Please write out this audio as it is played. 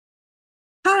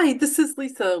Hi, this is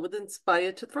Lisa with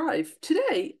Inspire to Thrive.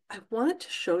 Today, I wanted to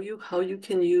show you how you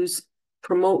can use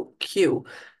Promote Quuu,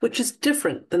 which is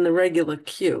different than the regular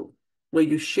Quuu where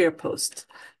you share posts.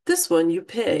 This one you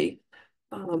pay,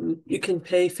 you can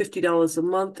pay $50 a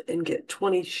month and get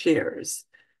 20 shares.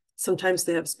 Sometimes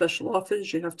they have special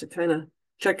offers. You have to kind of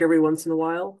check every once in a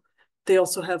while. They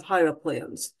also have higher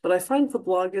plans. But I find for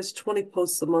bloggers, 20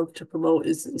 posts a month to promote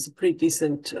is a pretty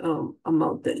decent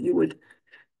amount that you would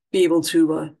be able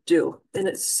to do. And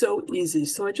it's so easy.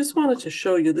 So I just wanted to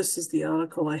show you, this is the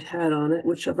article I had on it,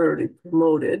 which I've already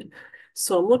promoted.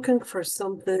 So I'm looking for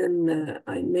something that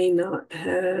I may not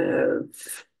have.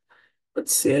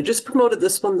 Let's see, I just promoted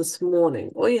this one this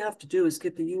morning. All you have to do is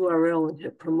get the URL and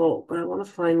hit promote, but I want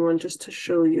to find one just to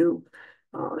show you.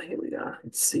 Here we are.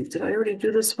 Let's see, did I already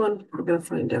do this one? We're going to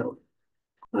find out.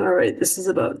 All right, this is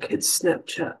about kids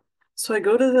Snapchat. So I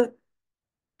go to the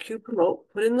Quuu Promote,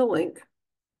 put in the link,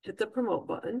 hit the promote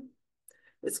button.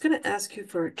 It's going to ask you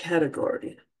for a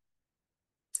category.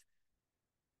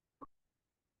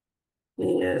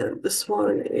 And this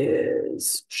one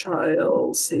is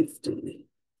child safety.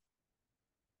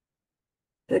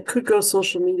 It could go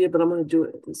social media, but I'm going to do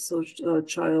it with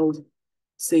child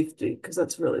safety because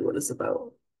that's really what it's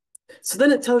about. So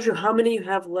then it tells you how many you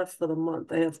have left for the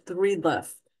month. I have 3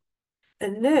 left.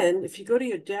 And then if you go to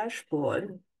your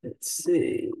dashboard, let's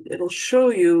see, it'll show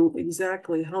you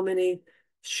exactly how many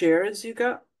shares you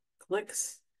got,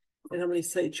 clicks, and how many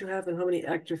sites you have and how many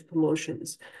active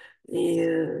promotions.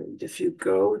 And if you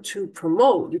go to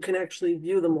promote, you can actually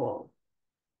view them all.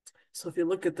 So if you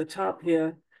look at the top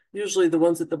here, usually the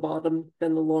ones at the bottom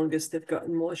been the longest, they've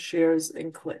gotten more shares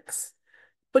and clicks.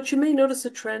 But you may notice a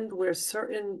trend where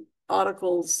certain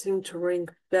articles seem to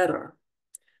rank better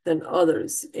than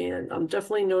others. And I'm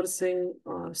definitely noticing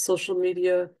social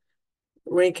media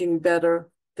ranking better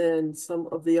than some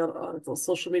of the other articles.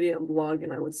 Social media and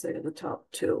blogging, I would say, are the top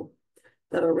 2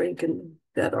 that are ranking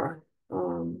better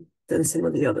than some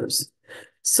of the others.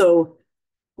 So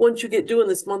once you get doing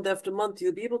this month after month,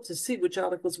 you'll be able to see which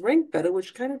articles rank better,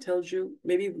 which kind of tells you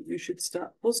maybe you should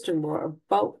start posting more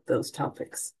about those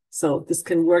topics. So this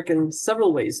can work in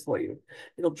several ways for you.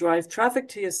 It'll drive traffic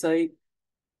to your site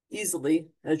easily,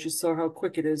 as you saw how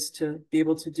quick it is to be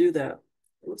able to do that.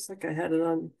 It looks like I had it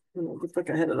on, it looks like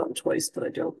I had it on twice, but I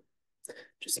don't.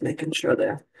 Just making sure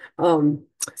there.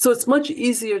 So it's much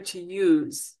easier to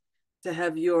use to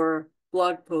have your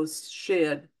blog posts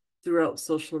shared throughout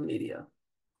social media.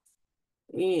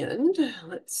 And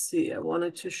let's see, I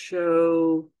wanted to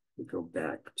show, go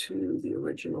back to the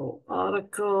original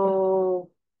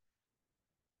article.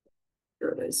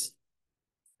 Here it is.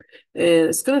 And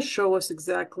it's going to show us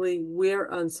exactly where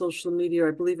on social media.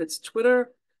 I believe it's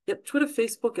Twitter. Yep, Twitter,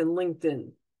 Facebook, and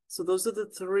LinkedIn. So those are the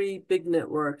 3 big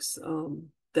networks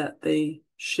that they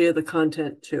share the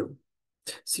content to.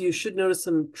 So you should notice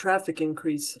some traffic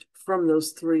increase from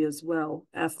those 3 as well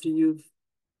after you've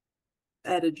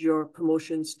added your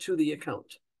promotions to the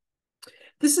account.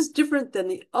 This is different than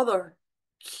the other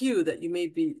Quuu that you may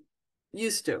be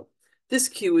used to. This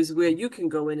Quuu is where you can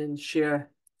go in and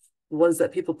share ones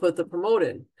that people put the promote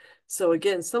in. So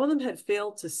again, some of them had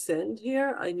failed to send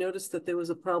here. I noticed that there was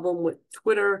a problem with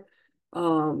Twitter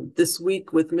this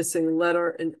week with missing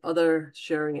letter and other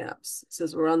sharing apps. It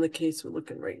says we're on the case, we're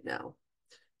looking right now.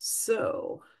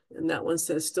 So, and that one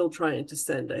says still trying to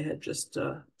send. I had just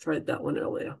tried that one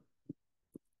earlier.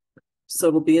 So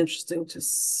it'll be interesting to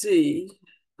see.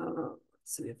 Let's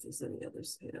see if there's any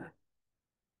others here.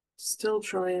 Still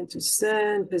trying to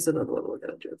send. Here's another one we're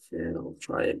going to do. And I'll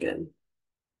try again.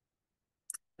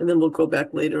 And then we'll go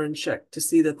back later and check to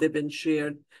see that they've been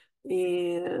shared.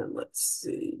 And let's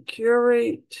see.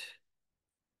 Curate.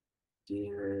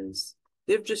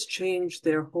 They've just changed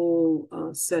their whole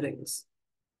settings.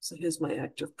 So here's my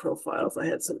active profiles. I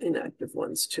had some inactive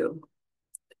ones too.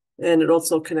 And it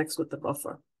also connects with the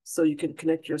buffer. So you can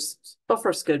connect your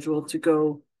buffer schedule to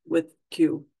go with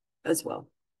Quuu as well.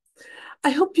 I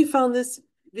hope you found this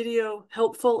video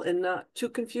helpful and not too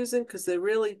confusing because they're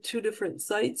really 2 different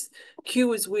sites.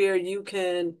 Quuu is where you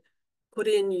can put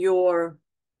in your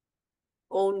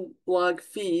own blog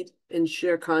feed and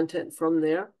share content from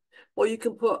there, or you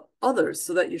can put others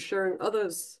so that you're sharing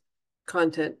others'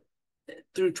 content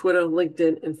through Twitter,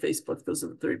 LinkedIn, and Facebook. Those are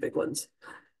the 3 big ones.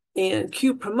 And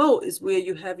Quuu Promote is where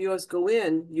you have yours go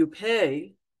in, you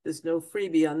pay, there's no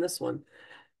freebie on this one,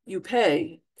 you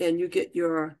pay and you get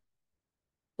your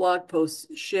blog posts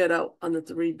shared out on the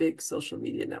 3 big social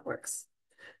media networks.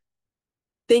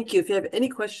 Thank you. If you have any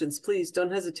questions, please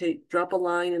don't hesitate. Drop a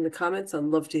line in the comments. I'd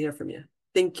love to hear from you.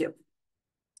 Thank you.